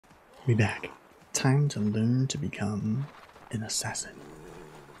Be back. Time to learn to become an assassin.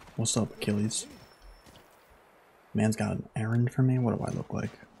 What's up, Achilles? Man's got an errand for me? What do I look like?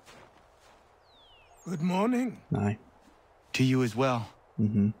 Good morning. Aye. To you as well.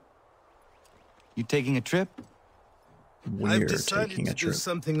 Mm-hmm. You taking a trip? We're I've decided taking a to do trip.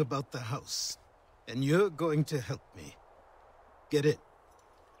 something about the house, and you're going to help me. Get it?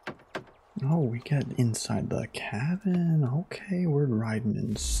 Oh, we get inside the cabin. Okay, we're riding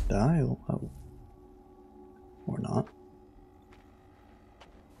in style. Oh. Or not.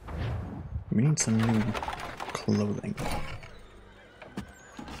 We need some new clothing.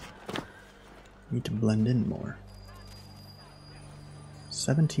 Need to blend in more.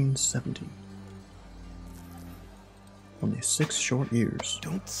 1770. Only 6 short years.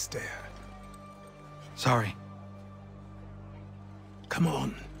 Don't stare. Sorry. Come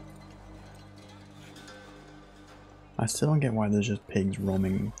on. I still don't get why there's just pigs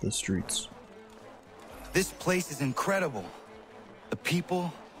roaming the streets. This place is incredible. The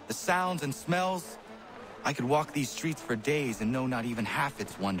people, the sounds and smells. I could walk these streets for days and know not even half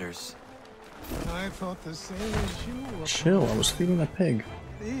its wonders. I thought the same as you. Chill, I was feeding a pig.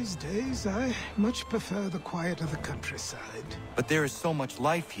 These days, I much prefer the quiet of the countryside. But there is so much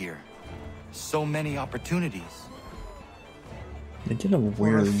life here. So many opportunities. They did a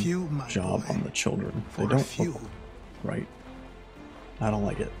weird few, my job boy. on the children. For They a don't few. look right. I don't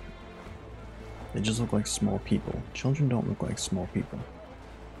like it. They just look like small people. Children don't look like small people.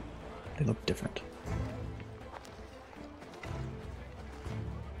 They look different.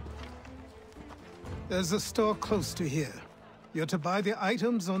 There's a store close to here. You're to buy the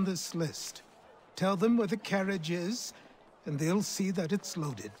items on this list. Tell them where the carriage is, and they'll see that it's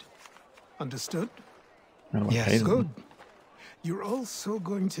loaded. Understood? How do I Yes. pay them? Good. You're also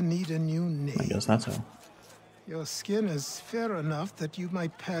going to need a new name. I guess that's how. Your skin is fair enough that you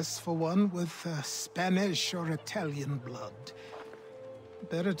might pass for one with Spanish or Italian blood.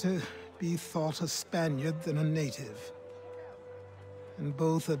 Better to be thought a Spaniard than a native. And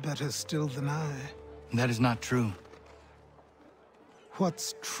both are better still than I. That is not true.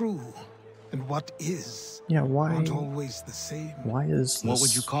 What's true and what is Yeah, why? aren't always the same. Why is this What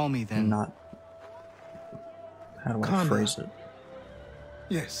would you call me then? not? How do I Connor. phrase it?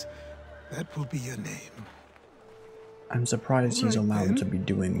 Yes, that will be your name. I'm surprised he's Alright, allowed then. to be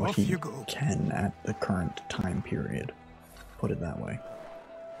doing what Off he you go. can at the current time period. Put it that way.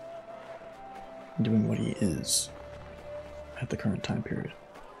 Doing what he is at the current time period.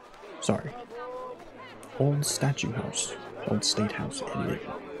 Sorry. Old statue house. Old state house, idiot.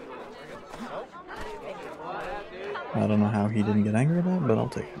 I don't know how he didn't get angry at that, but I'll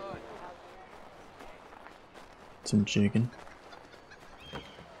take it. Some chicken.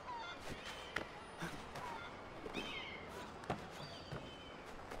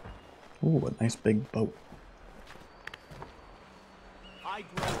 Ooh, a nice big boat. I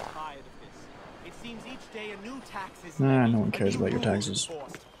grow tired of this. It seems each day a new tax is Nah, levied, no one a cares new about your rule is taxes.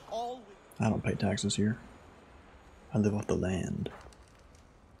 enforced. All I don't pay taxes here. I live off the land.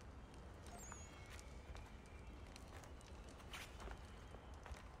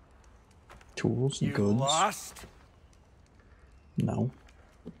 Tools, You goods. lost? No.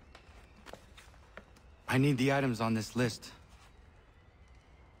 I need the items on this list.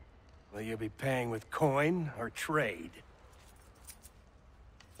 Will you be paying with coin or trade?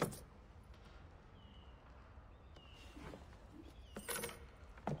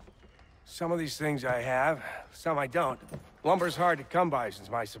 Some of these things I have, some I don't. Lumber's hard to come by since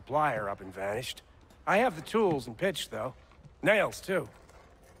my supplier up and vanished. I have the tools and pitch, though. Nails, too.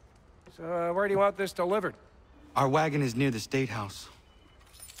 So, where do you want this delivered? Our wagon is near the State House.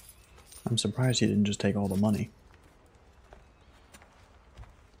 I'm surprised he didn't just take all the money.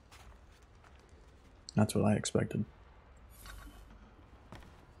 That's what I expected.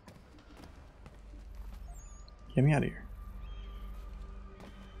 Get me out of here.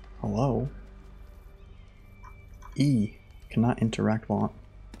 Hello? E. Cannot interact while...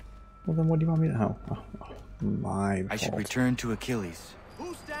 Well then what do you want me to... Oh, my I should fault. return to Achilles.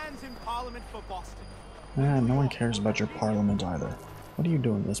 Who stands in Parliament for Boston? No one cares about your parliament either. What are you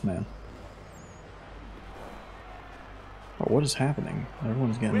doing, this man? Oh, what is happening?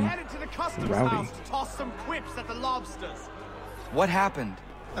 Everyone's We're getting headed to the customs rowdy. house to toss some quips at the lobsters. What happened?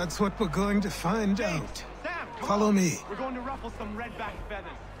 That's what we're going to find out. Sam, come Follow on. me. We're going to ruffle some redback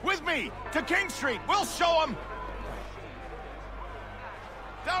feathers. With me! To King Street! We'll show them!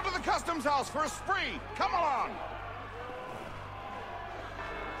 Down to the customs house for a spree! Come along!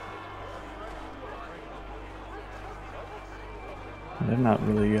 They're not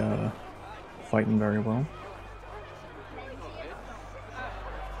really fighting very well.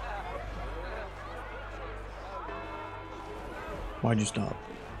 Why'd you stop?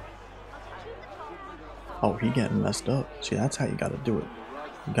 Oh, he getting messed up. See, that's how you gotta do it.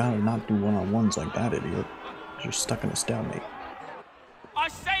 You gotta not do one-on-ones like that, idiot. You're stuck in a stalemate. I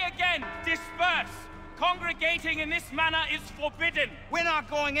say again, disperse! Congregating in this manner is forbidden! We're not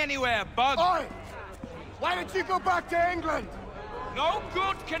going anywhere, Bug. Oi! Why did you go back to England? No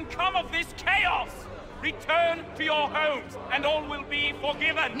good can come of this chaos! Return to your homes, and all will be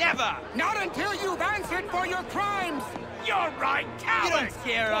forgiven! Never! Not until you've answered for your crimes! You're right, coward! You don't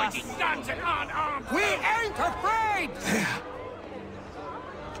scare us. Pointing guns and unarmed! We ain't afraid!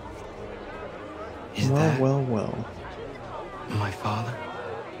 Well. My father?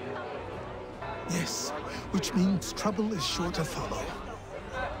 Yes, which means trouble is sure to follow.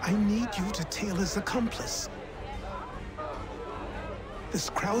 I need you to tail his accomplice. This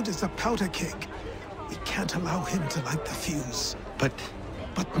crowd is a powder keg. We can't allow him to light the fuse. But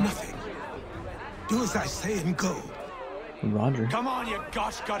nothing. Do as I say and go. Roger. Come on, you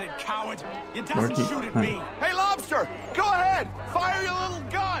gosh-gutted coward! You Where'd doesn't he- shoot at me! Hey, Lobster! Go ahead! Fire your little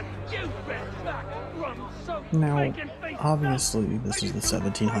gun! Now, obviously, this is the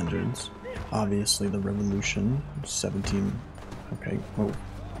 1700s. Obviously, the Revolution,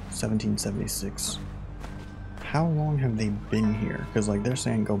 1776. How long have they been here? Because, like, they're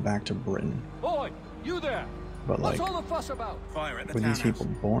saying go back to Britain. Boy, you there! But, like, What's all the fuss about? fire at the were these townhouse. people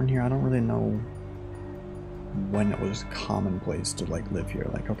born here? I don't really know when it was commonplace to, like, live here.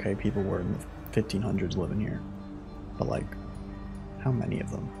 Like, okay, people were in the 1500s living here. But, like, how many of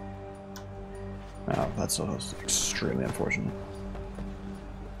them? Oh, that's extremely unfortunate.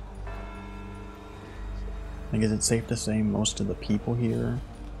 Like, is it safe to say most of the people here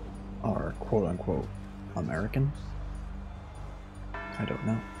are quote-unquote American? I don't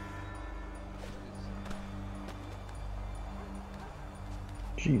know.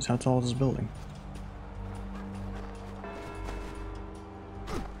 Jeez, how tall is this building?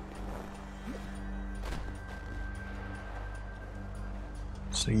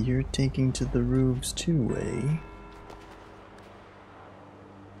 So you're taking to the roofs too, eh?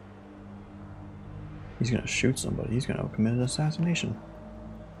 He's gonna shoot somebody. He's gonna commit an assassination.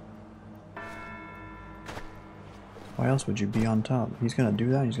 Why else would you be on top? He's gonna do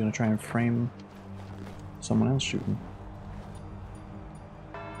that. He's gonna try and frame someone else shooting.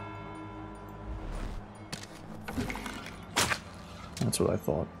 That's what I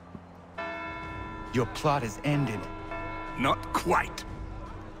thought. Your plot is ended. Not quite.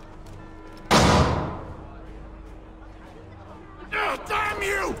 Oh, damn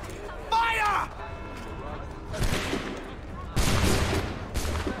you! Fire!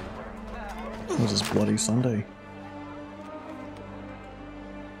 This is Bloody Sunday.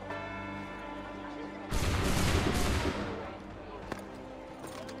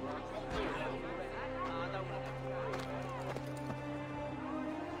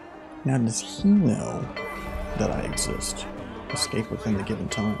 Now, does he know that I exist? Escape within the given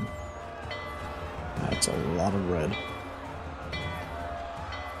time. That's a lot of red.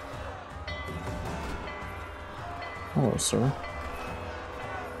 Hello, sir.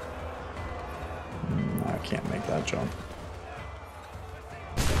 I can't make that jump.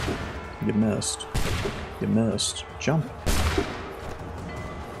 You missed. You missed. Jump.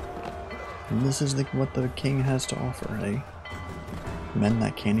 And this is what the king has to offer, eh? Men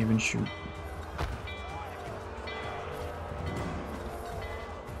that can't even shoot.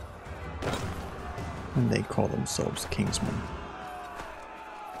 And they call themselves kingsmen.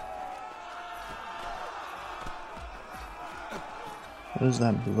 What is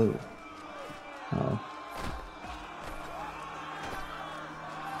that blue? Oh.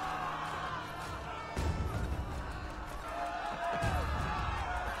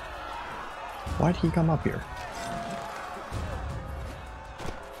 Why'd he come up here?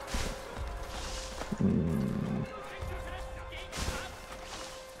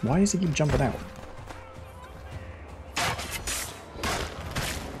 Why does he keep jumping out?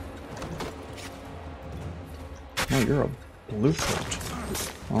 No, you're a blueprint.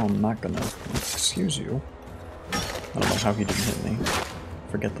 Oh, I'm not gonna excuse you. I don't know how he didn't hit me.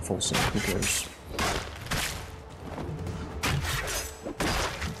 Forget the full scene, who cares?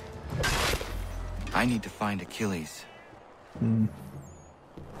 I need to find Achilles.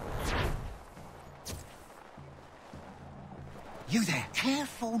 You there?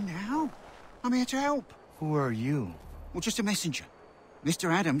 Careful now. I'm here to help. Who are you? Well, just a messenger.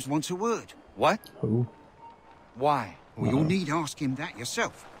 Mr. Adams wants a word. What? Who? Why? Well, you'll need ask him that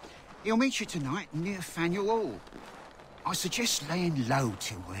yourself. He'll meet you tonight near Faneuil Hall. I suggest laying low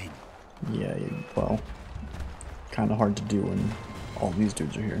till then. Yeah, well, kind of hard to do when all these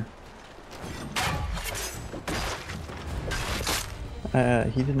dudes are here.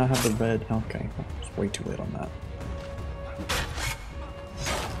 He did not have the red. Okay, it's way too late on that.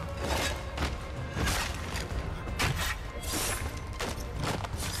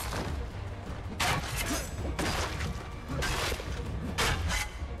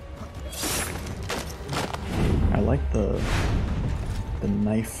 I like the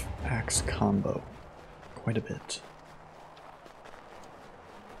knife axe combo quite a bit.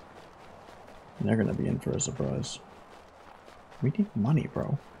 They're gonna be in for a surprise. We need money,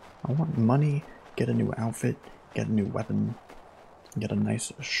 bro. I want money, get a new outfit, get a new weapon, get a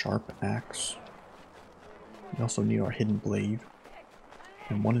nice sharp axe. We also need our hidden blade.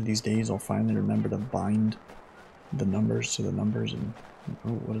 And one of these days I'll finally remember to bind the numbers to the numbers and...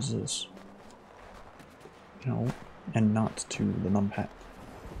 Oh, what is this? No, and not to the numpad.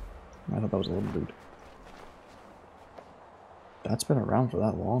 I thought that was a little rude. That's been around for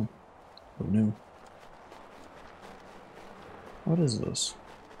that long. Who knew? What is this?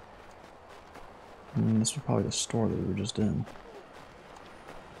 This was probably the store that we were just in.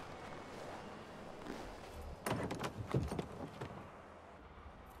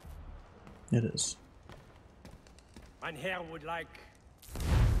 It is. Mein Herr would like...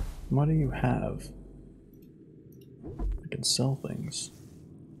 What do you have? I can sell things.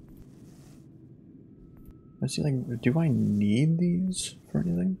 I see, like, do I need these for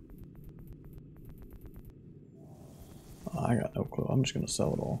anything? I got no clue. I'm just gonna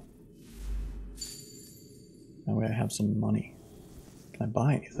sell it all. That way I have some money. Can I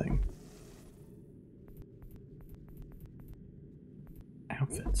buy anything?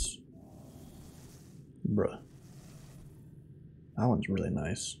 Outfits. Bruh. That one's really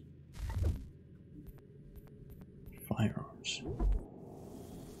nice. Firearms.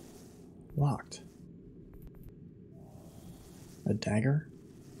 Locked. A dagger?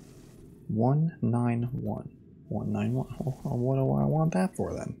 191. 191. Well, what do I want that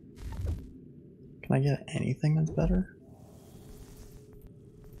for then? Can I get anything that's better?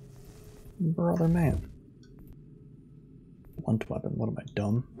 Brother man. Blunt weapon. What am I,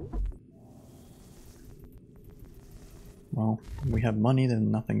 dumb? Well, we have money,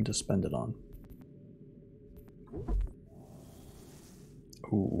 then nothing to spend it on.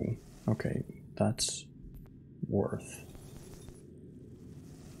 Ooh. Okay, that's worth.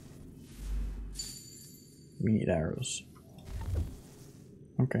 We need arrows.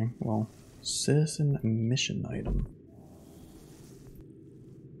 Okay, well, citizen mission item.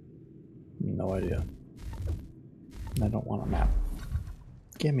 No idea. I don't want a map.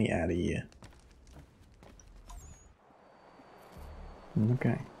 Get me out of here.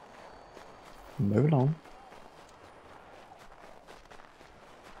 Okay. Move on.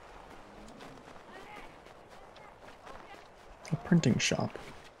 A printing shop.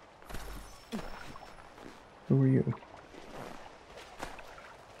 Who are you?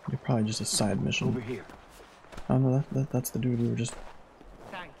 You're probably just a side mission. Over here. Oh no, that's the dude we were just...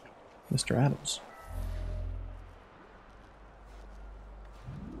 Thank you. Mr. Adams.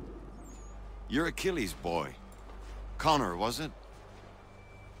 You're Achilles' boy. Connor, was it?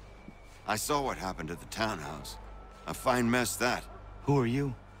 I saw what happened at the townhouse. A fine mess, that. Who are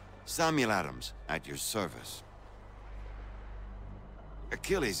you? Samuel Adams, at your service.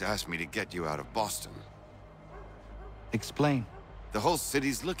 Achilles asked me to get you out of Boston. Explain. The whole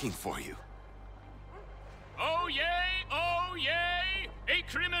city's looking for you. Oh yay, oh yay! A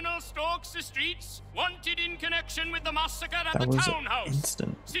criminal stalks the streets, wanted in connection with the massacre at That the was townhouse.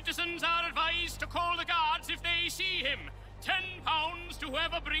 instant. Citizens are advised to call the guards if they see him. £10 to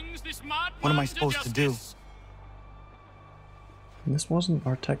whoever brings this madman What am I supposed to do? justice. This wasn't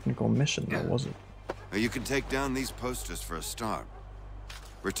our technical mission though, was it? You can take down these posters for a start.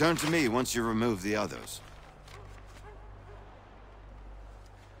 Return to me once you remove the others.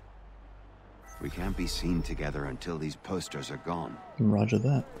 We can't be seen together until these posters are gone. Roger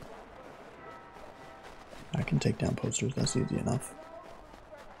that. I can take down posters, that's easy enough.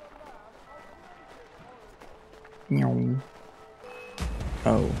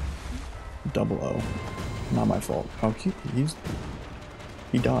 Oh. Double O. Not my fault. Oh,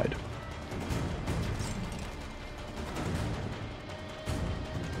 he died.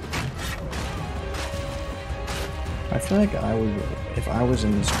 I feel like if I was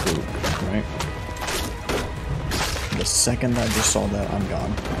in this group, right? The second I just saw that, I'm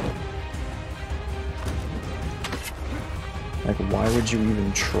gone. Like, why would you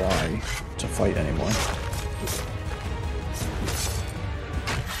even try to fight anymore?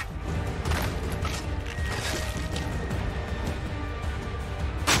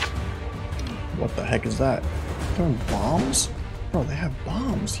 What the heck is that? Throwing bombs? Bro, they have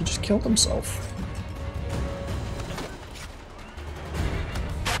bombs. He just killed himself.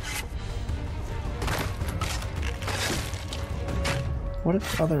 What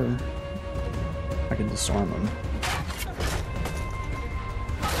if other... I can disarm them.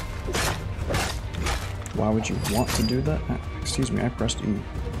 Why would you want to do that? Excuse me, I pressed E.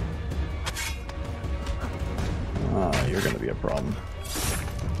 Ah, you're gonna be a problem.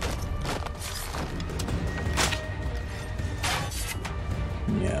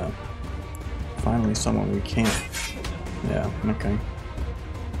 Yeah. Finally someone we can't. Yeah, okay.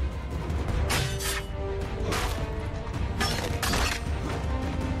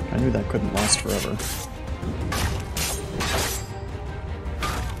 I knew that couldn't last forever.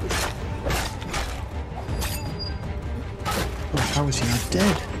 Oh, how is he not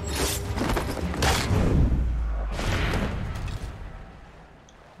dead?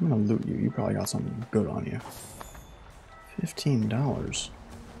 I'm gonna loot you. You probably got something good on you. $15.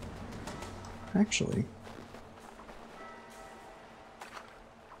 Actually.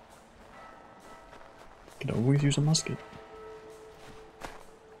 Could always use a musket.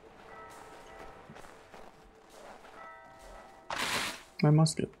 My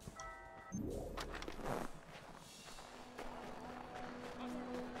musket.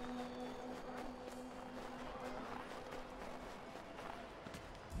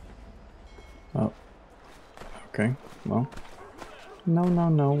 Oh. Okay, well. No, no,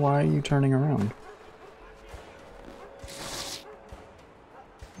 no, why are you turning around?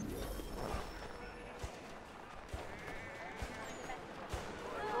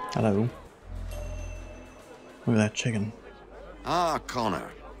 Hello. Look at that chicken. Ah,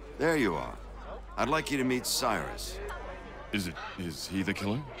 Connor. There you are. I'd like you to meet Cyrus. Is he the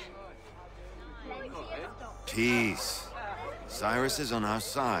killer? Peace. Cyrus is on our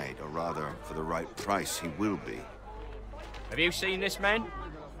side, or rather, for the right price, he will be. Have you seen this man?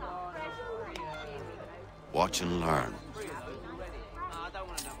 Watch and learn.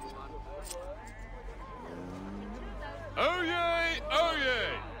 Oh yay! Oh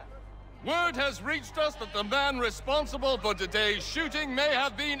yay! Word has reached us that the man responsible for today's shooting may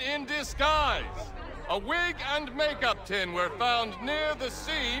have been in disguise. A wig and makeup tin were found near the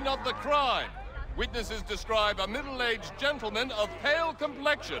scene of the crime. Witnesses describe a middle-aged gentleman of pale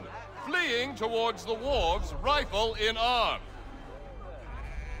complexion fleeing towards the wharves, rifle in arm.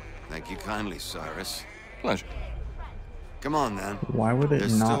 Thank you kindly, Cyrus. Pleasure. Come on, then. Why would it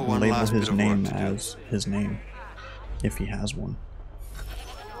There's not still one label last his bit of name work to do. as his name? If he has one.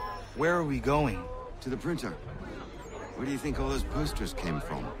 Where are we going? To the printer. Where do you think all those posters came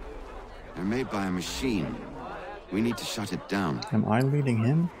from? They're made by a machine. We need to shut it down. Am I leading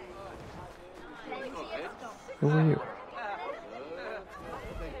him? Who are you?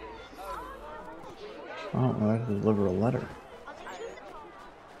 Oh, I have to deliver a letter.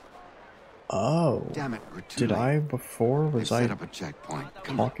 Oh. Damn it, we're too Did late. I before? They've Was I set up a checkpoint.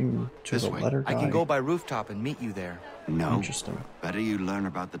 Come on. talking to This the way. letter guy? I can go by rooftop and meet you there. No. Interesting. Better you learn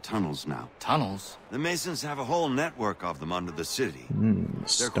about the tunnels now. Tunnels? The Masons have a whole network of them under the city. They're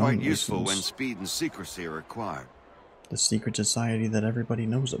Stone quite useful when Masons. speed and secrecy are required. The secret society that everybody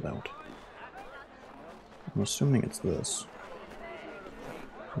knows about. I'm assuming it's this.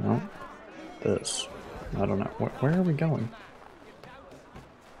 No. This. I don't know. Where are we going?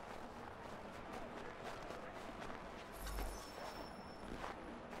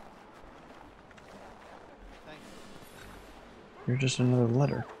 You're just another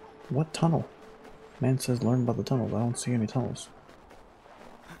letter. What tunnel? Man says learn about the tunnels. I don't see any tunnels.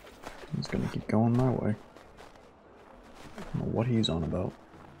 He's gonna keep going my way. I don't know what he's on about.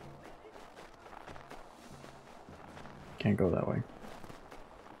 Can't go that way.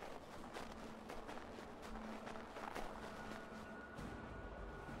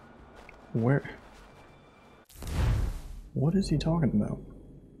 Where? What is he talking about?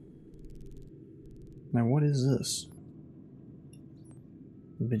 Now what is this?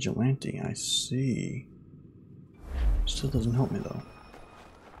 Vigilante, I see. Still doesn't help me though.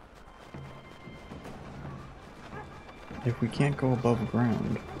 If we can't go above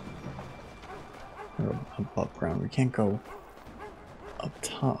ground, or above ground, we can't go up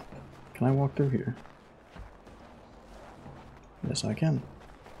top. Can I walk through here? Yes, I can.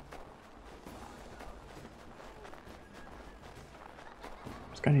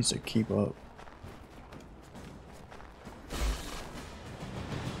 This guy needs to keep up.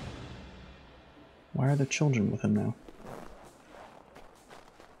 Why are the children with him now?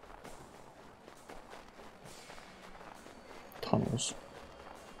 Tunnels.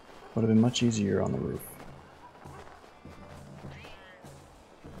 Would have been much easier on the roof.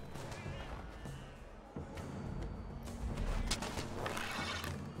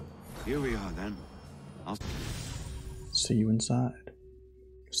 Here we are then. I'll See you inside.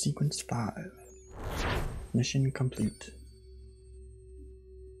 Sequence 5. Mission complete.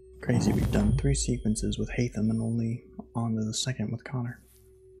 Crazy, we've done 3 sequences with Hatham and only on to the second with Connor.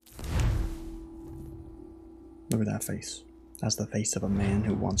 Look at that face. That's the face of a man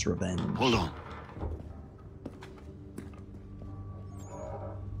who wants revenge. Hold on.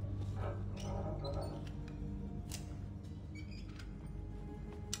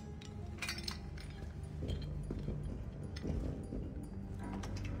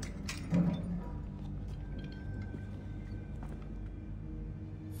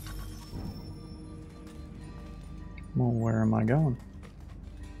 Well, where am I going?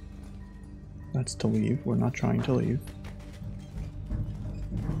 That's to leave. We're not trying to leave.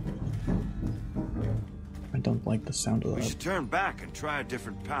 I don't like the sound of that. We should turn back and try a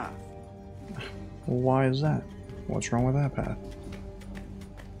different path. Well, why is that? What's wrong with that path?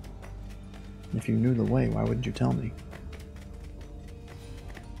 If you knew the way, why wouldn't you tell me?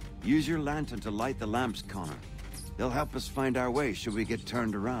 Use your lantern to light the lamps, Connor. They'll help us find our way should we get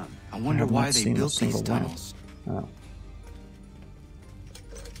turned around. I wonder why they built these tunnels. Oh.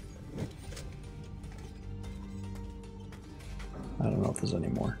 I don't know if there's any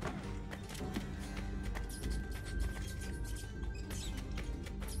more.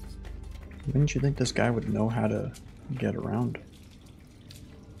 Wouldn't you think this guy would know how to get around?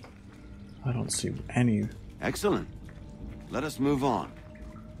 I don't see any. Excellent. Let us move on.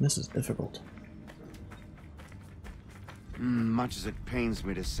 This is difficult. Much as it pains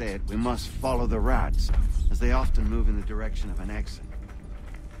me to say it, we must follow the rats, as they often move in the direction of an exit.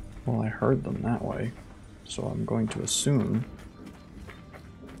 Well, I heard them that way, so I'm going to assume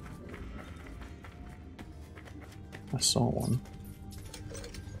I saw one.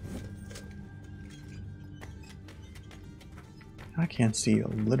 I can't see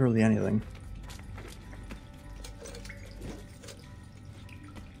literally anything.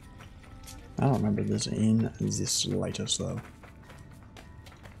 I don't remember this in the slightest, though.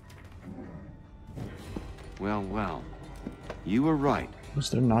 Well, well. You were right. Was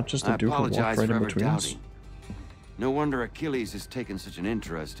there not just a dude who walked right in between us? No wonder Achilles has taken such an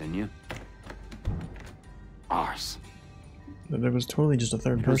interest in you. Arse. There was totally just a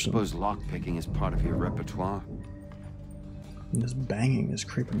third person. I suppose lockpicking is part of your repertoire. And this banging is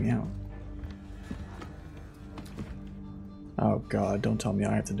creeping me out. Oh god, don't tell me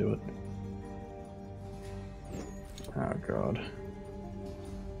I have to do it. Oh god.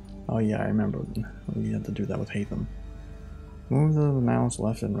 Oh yeah, I remember we had to do that with Hatham. Move the mouse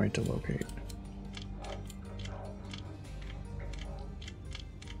left and right to locate.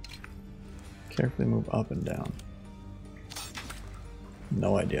 Carefully move up and down.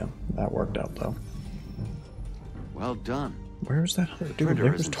 No idea. That worked out though. Well done. Where's that other dude?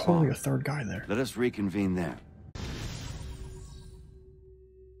 There was totally a third guy there. Let us reconvene there.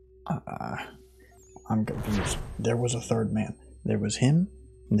 I'm confused. There was a third man. There was him,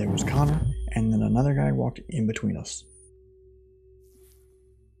 and there was Connor, and then another guy walked in between us.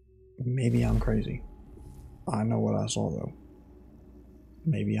 Maybe I'm crazy. I know what I saw though.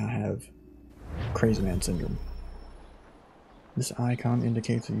 Maybe I have crazy man syndrome. This icon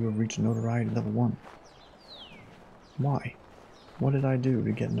indicates that you have reached notoriety level 1. Why? What did I do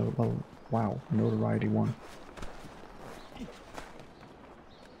to get notoriety 1?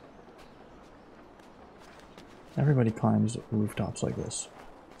 Everybody climbs rooftops like this.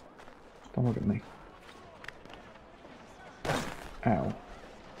 Don't look at me. Ow.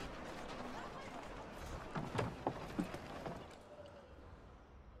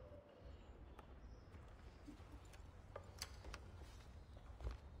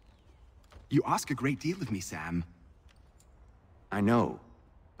 You ask a great deal of me, Sam. I know,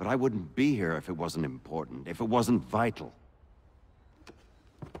 but I wouldn't be here if it wasn't important, if it wasn't vital.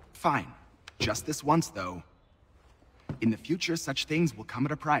 Fine. Just this once, though. In the future, such things will come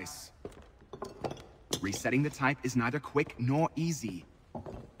at a price. Resetting the type is neither quick nor easy.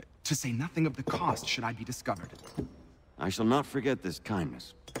 To say nothing of the cost should I be discovered. I shall not forget this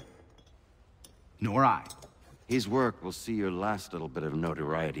kindness. Nor I. His work will see your last little bit of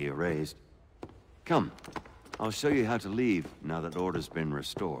notoriety erased. Come, I'll show you how to leave now that order's been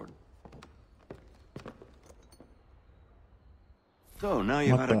restored. So, now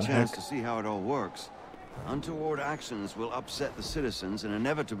you've had a chance to see how it all works. Untoward actions will upset the citizens and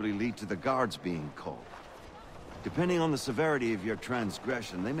inevitably lead to the guards being called. Depending on the severity of your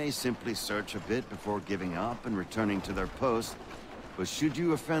transgression, they may simply search a bit before giving up and returning to their post. But should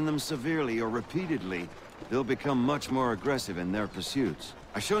you offend them severely or repeatedly, they'll become much more aggressive in their pursuits.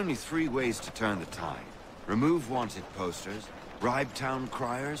 I've shown you 3 ways to turn the tide. Remove wanted posters, bribe town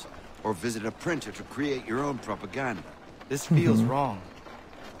criers, or visit a printer to create your own propaganda. This feels wrong.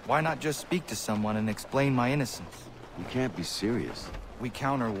 Why not just speak to someone and explain my innocence? You can't be serious. We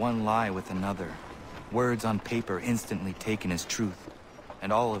counter one lie with another. Words on paper instantly taken as truth.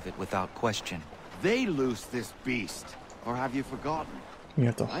 And all of it without question. They loose this beast. Or have you forgotten? You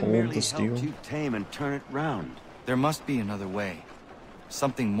have to I hold merely the steel. helped you tame and turn it round. There must be another way.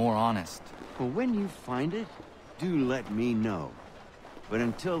 Something more honest. Well, when you find it, do let me know. But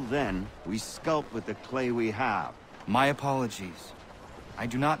until then, we sculpt with the clay we have. My apologies. I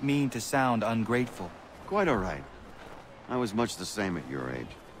do not mean to sound ungrateful. Quite all right. I was much the same at your age.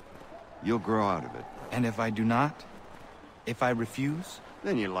 You'll grow out of it. And if I do not? If I refuse?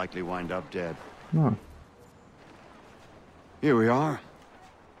 Then you'll likely wind up dead. Huh. Here we are.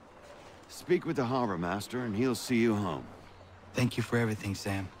 Speak with the harbor master and he'll see you home. Thank you for everything,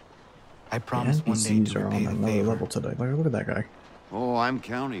 Sam. I The promise one day NPCs to are on repay the another favor. level today. Look at that guy. Oh, I'm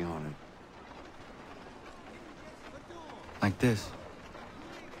counting on it. Like this.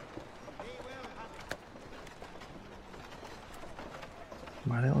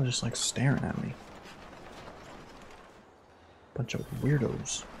 Why are they all just like staring at me? Bunch of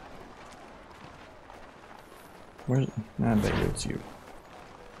weirdos. Where's... I bet you it's you.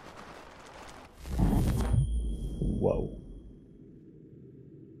 Whoa.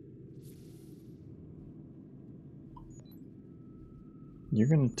 You're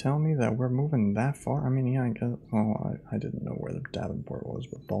gonna tell me that we're moving that far? I mean, yeah, I guess... Oh, I didn't know where the Davenport was,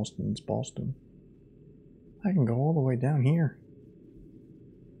 but Boston's Boston. I can go all the way down here.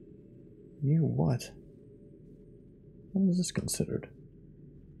 You what? What is this considered?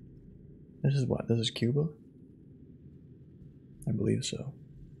 This is what? This is Cuba? I believe so.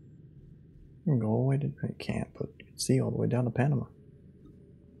 You can go all the way to... I can't, but you can see all the way down to Panama.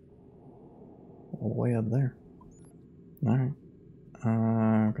 All the way up there. Alright.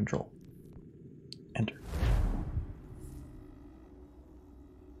 Control. Enter.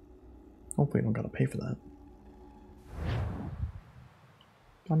 Hopefully I don't gotta pay for that.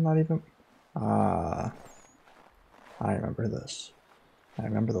 I'm not even... I remember this. I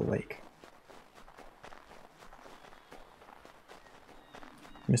remember the lake.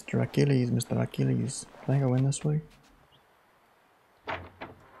 Mr. Achilles, Mr. Achilles. Can I go in this way?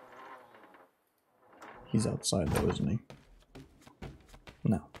 He's outside though, isn't he?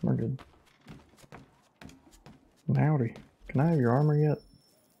 No, we're good. Howdy. Can I have your armor yet?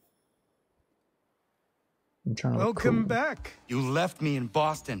 I'm trying to look Welcome cool. back. You left me in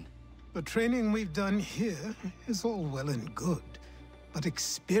Boston. The training we've done here is all well and good, but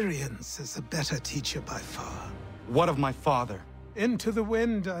experience is a better teacher by far. What of my father? Into the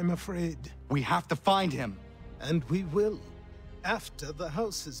wind, I'm afraid. We have to find him. And we will, after the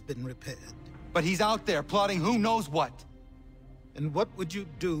house has been repaired. But he's out there plotting who knows what. And what would you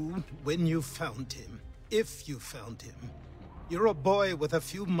do when you found him? If you found him? You're a boy with a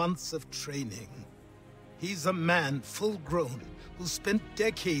few months of training. He's a man, full grown, who spent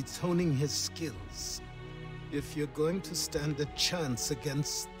decades honing his skills. If you're going to stand a chance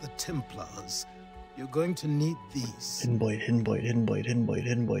against the Templars, you're going to need these. Hidden blade, hidden blade, hidden blade, hidden blade,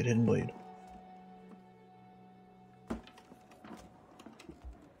 hidden blade, hidden blade.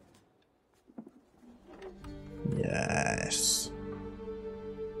 Yes.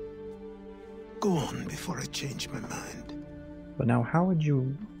 Go on before I change my mind. But now how would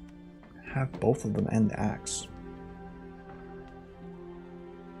you have both of them and the axe?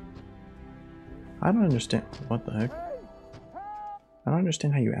 I don't understand. What the heck? I don't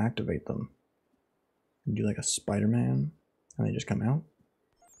understand how you activate them. You do like a Spider-Man and they just come out?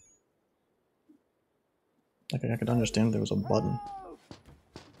 Like I could understand if there was a button.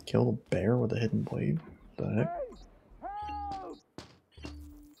 Kill a bear with a hidden blade? What the heck?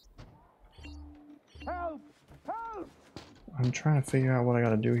 I'm trying to figure out what I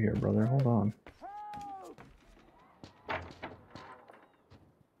gotta do here, brother. Hold on.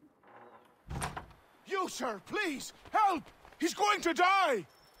 You, sir, please, help! He's going to die!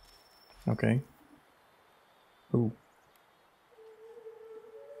 Okay. Ooh.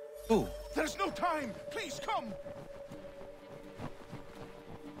 Ooh. There's no time! Please come!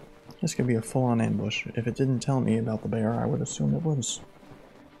 This could be a full-on ambush. If it didn't tell me about the bear, I would assume it was.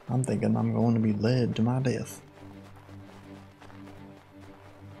 I'm thinking I'm going to be led to my death.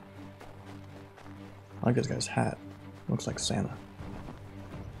 I like this guy's hat. Looks like Santa.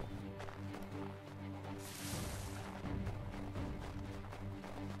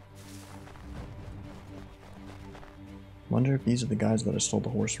 Wonder if these are the guys that I stole the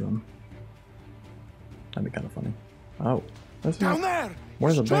horse from. That'd be kind of funny. Oh, down there!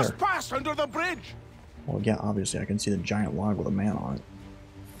 Where's the bear? Just passed under the bridge! Well, yeah, obviously I can see the giant log with a man on it.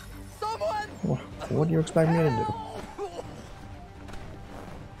 Someone! What do you expect me to do?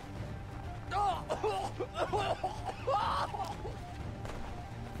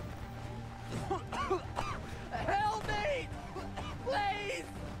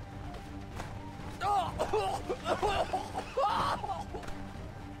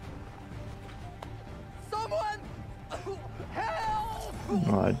 Someone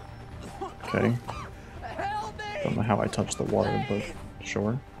help! Okay. Don't know how I touched the water, but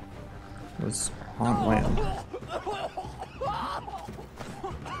sure. It was on land.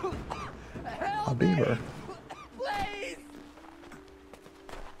 A beaver.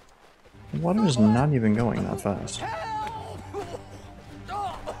 The water is not even going that fast.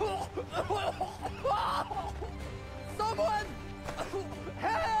 Someone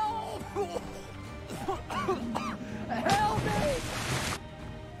help! Help me!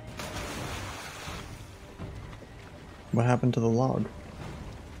 What happened to the log?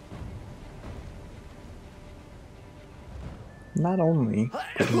 Not only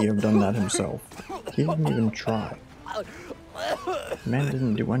could he have done that himself, he didn't even try. The man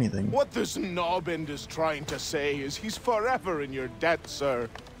didn't do anything. What this knobend is trying to say is he's forever in your debt, sir.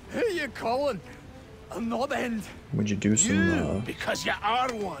 Who you calling? A knobend? Would you do some, because you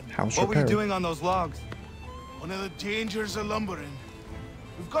are one. house What were you repair? doing on those logs? One of the dangers of lumbering.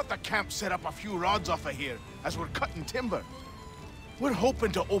 We've got the camp set up a few rods off of here as we're cutting timber. We're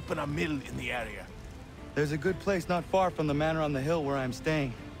hoping to open a mill in the area. There's a good place not far from the manor on the hill where I'm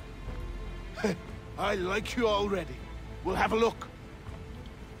staying. I like you already. We'll have a look.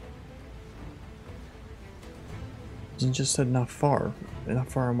 He just said not far.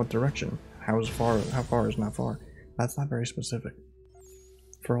 Not far in what direction? How far is not far? That's not very specific.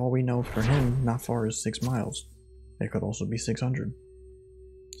 For all we know, for him, not far is 6 miles. It could also be 600.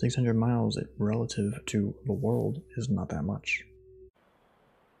 600 miles relative to the world is not that much.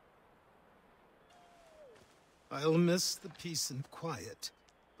 I'll miss the peace and quiet,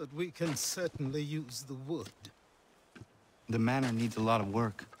 but we can certainly use the wood. The manor needs a lot of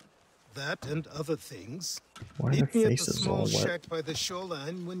work. That and other things. Why are Meet their me at the faces small all wet? shack by the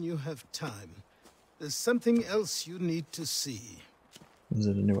shoreline when you have time. There's something else you need to see. Is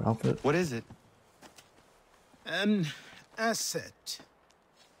it a new outfit? What is it? An asset.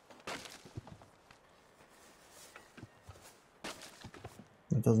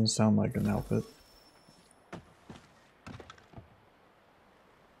 That doesn't sound like an outfit.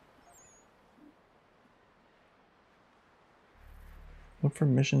 Look for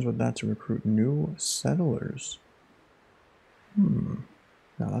missions with that to recruit new settlers.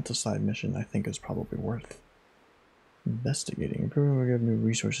 Now that's a side mission I think is probably worth investigating. Improving will give new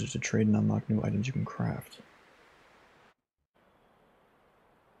resources to trade and unlock new items you can craft.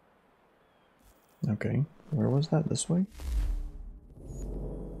 Okay, where was that? This way?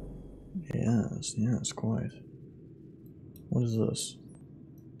 Yes, quite. What is this?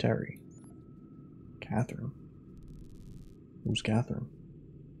 Terry. Catherine. Who's Catherine?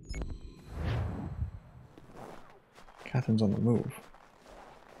 Catherine's on the move.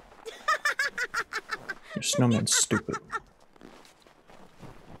 Your snowman's stupid.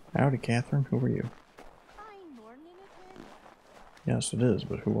 Howdy, Catherine. Who are you? Yes, it is,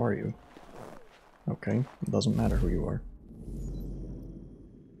 but who are you? Okay, it doesn't matter who you are.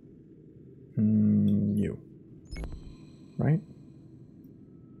 You. Right?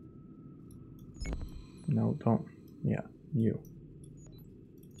 No, don't. Yeah, you.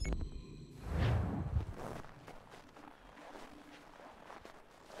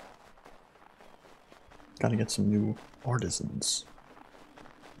 Gotta get some new artisans.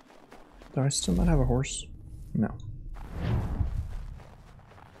 Do I still not have a horse? No.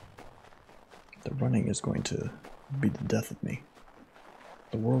 The running is going to be the death of me.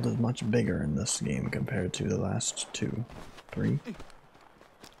 The world is much bigger in this game compared to the last 2, 3.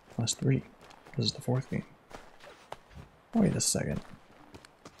 Last 3. This is the 4th game. Wait a second.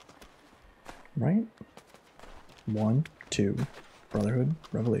 Right? 1, 2, Brotherhood,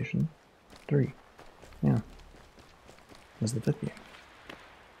 Revelation, 3. Yeah. This is the 5th game.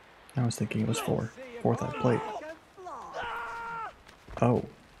 I was thinking it was 4. 4th I played. Oh.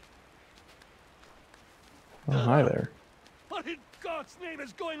 Oh, hi there. What in God's name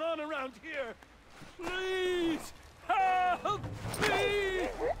is going on around here? Please help me!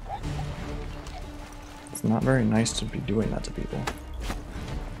 It's not very nice to be doing that to people.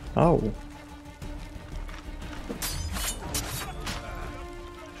 Oh.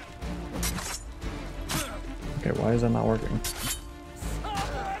 Okay, why is that not working?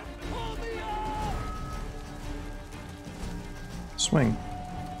 Swing.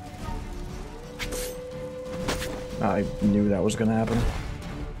 I knew that was gonna happen.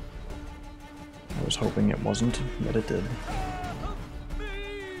 I was hoping it wasn't, but it did.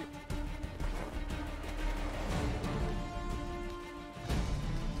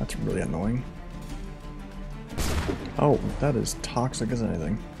 That's really annoying. Oh, that is toxic as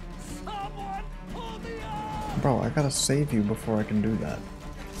anything. Someone pull me out! Bro, I gotta save you before I can do that.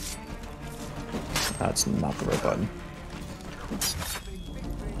 That's not the right button.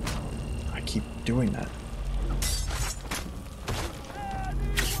 I keep doing that.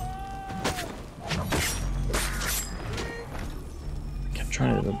 I kept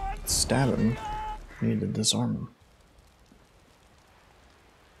trying to stab him. I need to disarm him.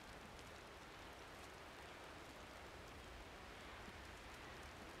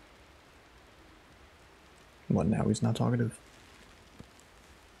 What, now he's not talkative?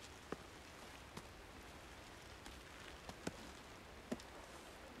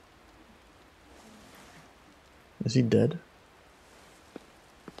 Is he dead?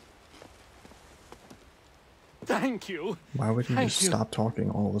 Thank you. Why would he just stop talking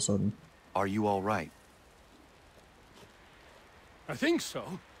all of a sudden? Are you all right? I think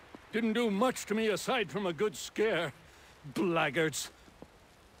so. Didn't do much to me aside from a good scare. Blackguards.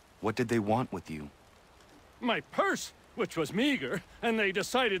 What did they want with you? My purse, which was meager, and they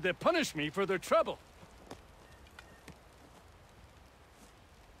decided to punish me for their trouble.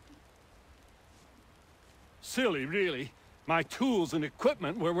 Silly, really. My tools and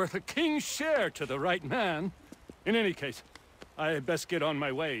equipment were worth a king's share to the right man. In any case, I had best get on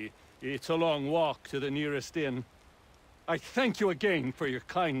my way. It's a long walk to the nearest inn. I thank you again for your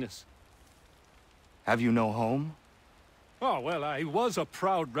kindness. Have you no home? Oh, well, I was a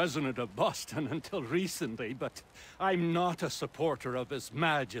proud resident of Boston until recently, but I'm not a supporter of His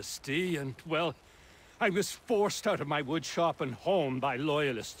Majesty, and, well, I was forced out of my woodshop and home by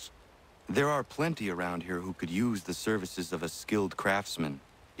loyalists. There are plenty around here who could use the services of a skilled craftsman,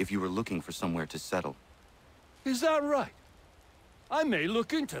 if you were looking for somewhere to settle. Is that right? I may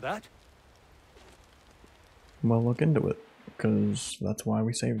look into that. Well, look into it, because that's why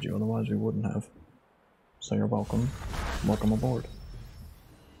we saved you, otherwise we wouldn't have. So you're welcome. Welcome aboard.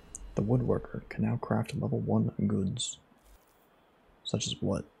 The woodworker can now craft level 1 goods. Such as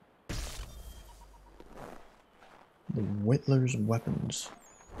what? The Whittler's weapons.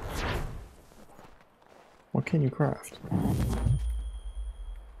 What can you craft?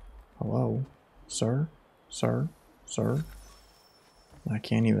 Hello? Sir? Sir? Sir? I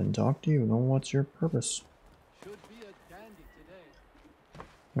can't even talk to you. No, what's your purpose? Should be a dandy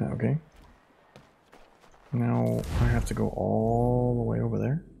today. Okay. Now I have to go all the way over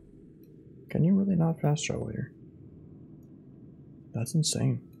there. Can you really not fast travel here? That's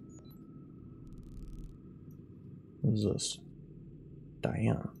insane. What is this?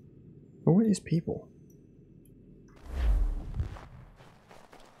 Diana. Who are these people?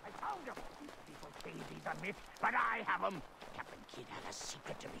 I found them. People say these are myths, but I have them. Captain Kidd had a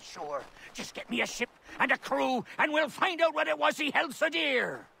secret, to be sure. Just get me a ship and a crew, and we'll find out what it was he held so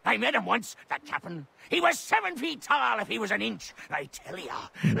dear. I met him once, that captain. He was 7 feet tall if he was an inch. I tell ya,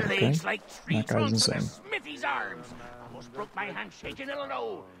 legs like tree trunks with a smithy's arms. Almost broke my hand shaking a little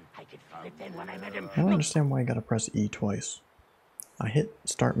low. I could feel it then when I met him. I don't understand why you gotta press E twice. I hit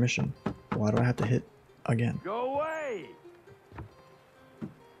start mission. Why do I have to hit again? Go away!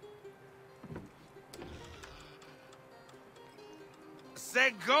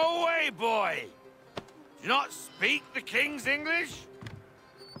 Said go away, boy! Do you not speak the king's English?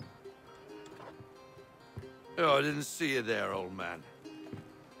 Oh, I didn't see you there, old man.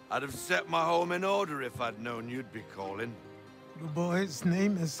 I'd have set my home in order if I'd known you'd be calling. The boy's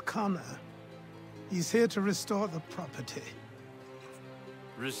name is Connor. He's here to restore the property.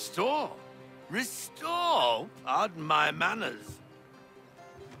 Restore? Restore? Pardon my manners.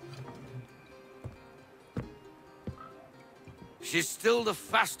 She's still the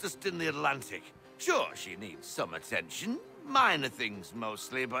fastest in the Atlantic. Sure, she needs some attention. Minor things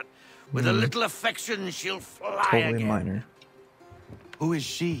mostly, but with a little affection, she'll fly totally again. Minor. Who is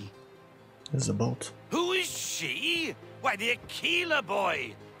she? This is a boat. Who is she? Why, the Aquila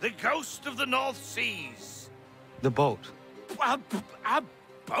boy, the ghost of the North Seas. The boat. A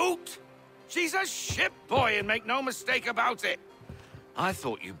boat? She's a ship, boy, and make no mistake about it. I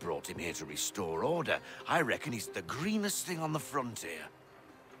thought you brought him here to restore order. I reckon he's the greenest thing on the frontier.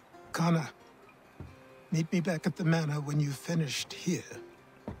 Connor, meet me back at the manor when you've finished here.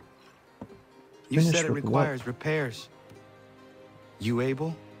 You said it requires repairs. You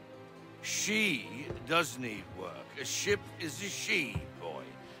able? She does need work. A ship is a she, boy.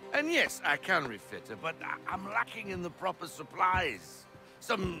 And yes, I can refit her, but I'm lacking in the proper supplies.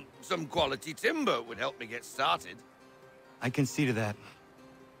 Some quality timber would help me get started. I can see to that.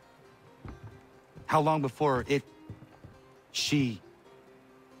 How long before she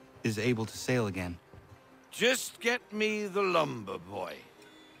is able to sail again? Just get me the lumber, boy.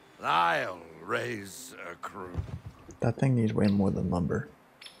 I'll raise a crew. That thing needs way more than lumber.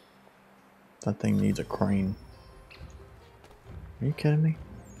 That thing needs a crane. Are you kidding me?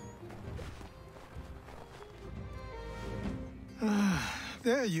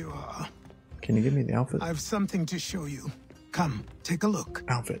 There you are. Can you give me the outfit? I've something to show you. Come, take a look.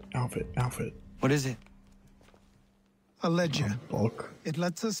 Outfit, outfit, outfit. What is it? A ledger. A book. It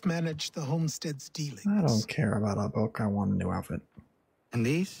lets us manage the homestead's dealings. I don't care about a book. I want a new outfit. And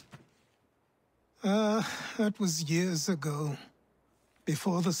these? That was years ago.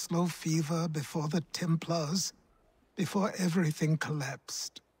 Before the slow fever, before the Templars, before everything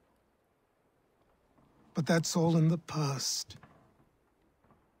collapsed. But that's all in the past.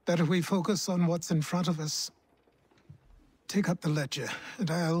 Better we focus on what's in front of us. Take up the ledger, and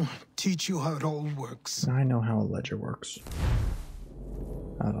I'll teach you how it all works. I know how a ledger works.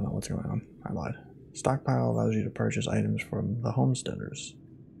 I don't know what's going on. I lied. Stockpile allows you to purchase items from the homesteaders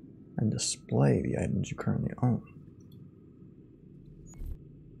and display the items you currently own.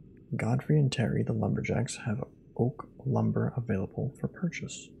 Godfrey and Terry, the lumberjacks, have oak lumber available for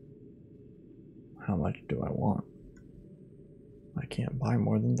purchase. How much do I want? I can't buy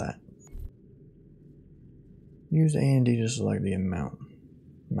more than that. Use A and D to select the amount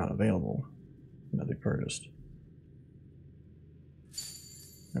available that they purchased.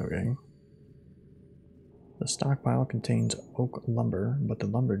 Okay. The stockpile contains oak lumber, but the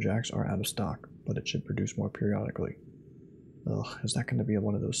lumberjacks are out of stock, but it should produce more periodically. Ugh, is that going to be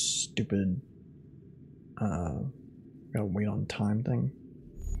one of those stupid gotta wait on time thing?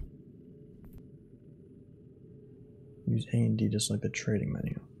 Use A and D to select the trading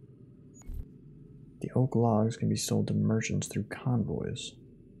menu. The oak logs can be sold to merchants through convoys.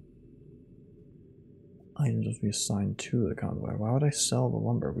 Items must be assigned to the convoy. Why would I sell the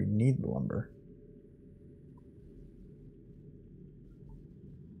lumber? We need the lumber.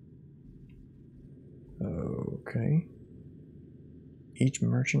 Okay. Each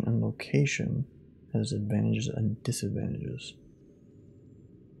merchant and location has advantages and disadvantages.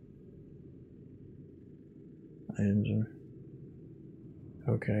 Items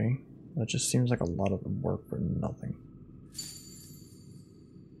are... Okay. That just seems like a lot of work for nothing.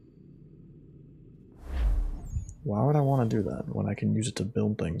 Why would I want to do that when I can use it to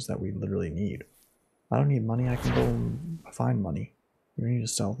build things that we literally need? I don't need money, I can go find money. We need to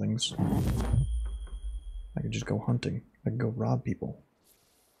sell things. I could just go hunting. I could go rob people.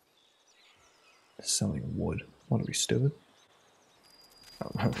 Selling wood. What are we, stupid?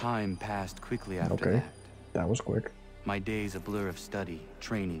 Oh. Time passed quickly after okay. that. That was quick. My days a blur of study,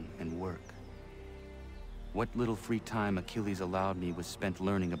 training, and work. What little free time Achilles allowed me was spent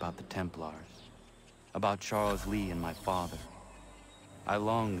learning about the Templars, about Charles Lee and my father. I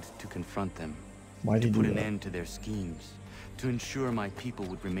longed to confront them, to put an end to their schemes, to ensure my people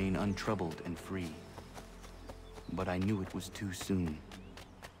would remain untroubled and free. But I knew it was too soon.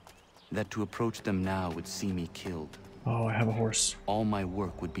 That to approach them now would see me killed. Oh, I have a horse. All my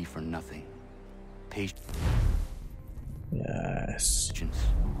work would be for nothing. Patience. Yes.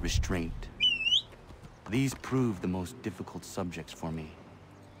 Restraint. These proved the most difficult subjects for me.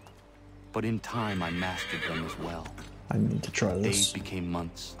 But in time, I mastered them as well. I need to try this. Days became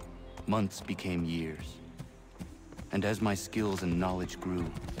months. Months became years. And as my skills and knowledge grew,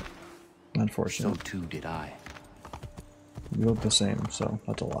 unfortunately, so too did I. You look the same, so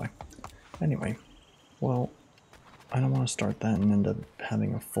that's a lie. Anyway, well, I don't want to start that and end up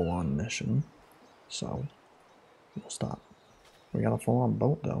having a full-on mission, so we'll stop. We got a full-on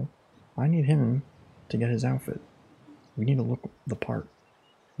boat, though. I need him to get his outfit. We need to look the part.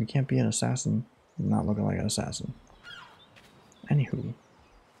 We can't be an assassin not looking like an assassin. Anywho,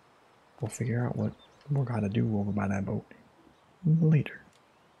 we'll figure out what we're gonna do over by that boat later.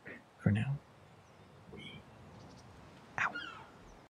 For now.